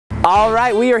All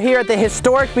right, we are here at the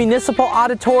historic Municipal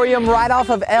Auditorium right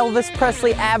off of Elvis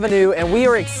Presley Avenue, and we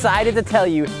are excited to tell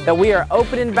you that we are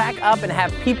opening back up and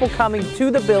have people coming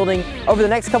to the building over the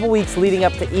next couple weeks leading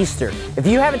up to Easter. If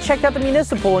you haven't checked out the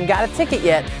Municipal and got a ticket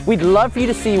yet, we'd love for you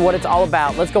to see what it's all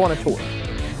about. Let's go on a tour.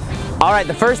 All right,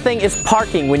 the first thing is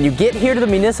parking. When you get here to the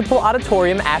Municipal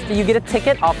Auditorium, after you get a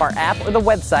ticket off our app or the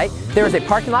website, there is a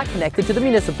parking lot connected to the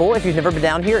Municipal. If you've never been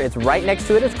down here, it's right next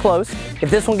to it, it's close.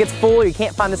 If this one gets full or you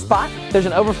can't find a spot, there's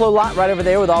an overflow lot right over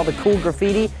there with all the cool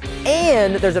graffiti,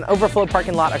 and there's an overflow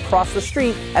parking lot across the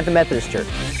street at the Methodist Church.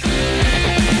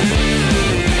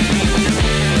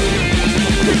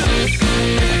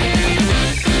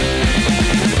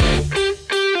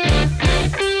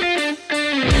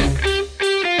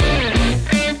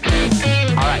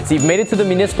 So you've made it to the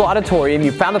Municipal Auditorium,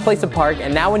 you've found a place to park,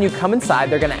 and now when you come inside,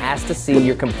 they're going to ask to see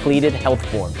your completed health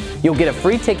form. You'll get a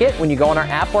free ticket when you go on our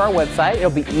app or our website. It'll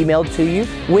be emailed to you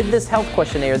with this health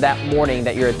questionnaire that morning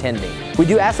that you're attending. We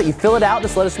do ask that you fill it out,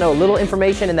 just let us know a little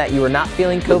information and that you are not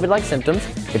feeling COVID-like symptoms.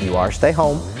 If you are, stay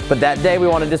home. But that day, we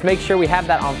want to just make sure we have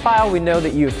that on file. We know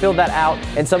that you filled that out,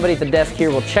 and somebody at the desk here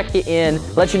will check you in,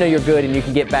 let you know you're good, and you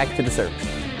can get back to the service.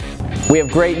 We have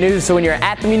great news, so when you're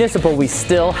at the Municipal, we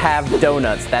still have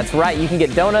donuts. That's right, you can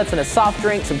get donuts and a soft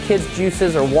drink, some kids'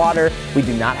 juices or water. We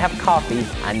do not have coffee.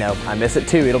 I know, I miss it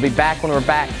too. It'll be back when we're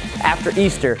back after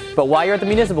Easter. But while you're at the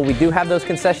Municipal, we do have those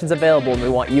concessions available, and we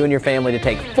want you and your family to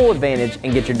take full advantage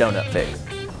and get your donut fix.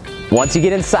 Once you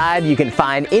get inside, you can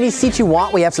find any seat you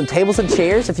want. We have some tables and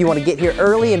chairs if you want to get here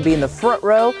early and be in the front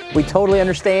row. We totally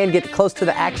understand, get close to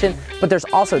the action, but there's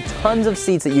also tons of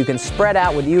seats that you can spread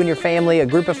out with you and your family, a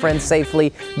group of friends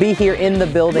safely, be here in the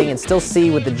building and still see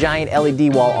with the giant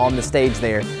LED wall on the stage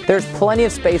there. There's plenty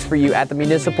of space for you at the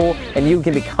Municipal, and you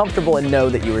can be comfortable and know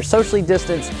that you are socially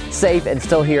distanced, safe, and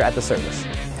still here at the service.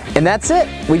 And that's it.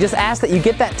 We just ask that you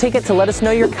get that ticket to let us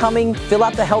know you're coming, fill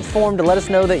out the health form to let us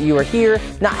know that you are here,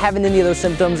 not having any of those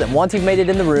symptoms, and once you've made it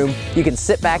in the room, you can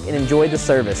sit back and enjoy the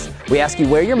service. We ask you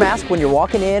wear your mask when you're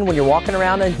walking in, when you're walking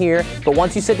around in here, but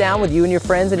once you sit down with you and your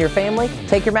friends and your family,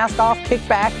 take your mask off, kick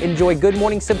back, enjoy Good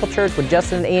Morning Simple Church with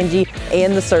Justin and Angie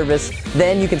and the service.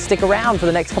 Then you can stick around for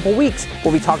the next couple weeks.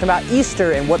 We'll be talking about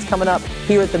Easter and what's coming up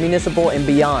here at the Municipal and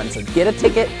beyond. So get a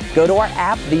ticket, go to our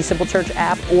app, the Simple Church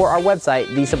app, or our website,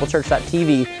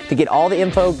 thesimpleChurch.tv, to get all the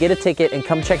info, get a ticket, and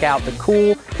come check out the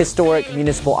cool, historic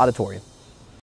Municipal Auditorium.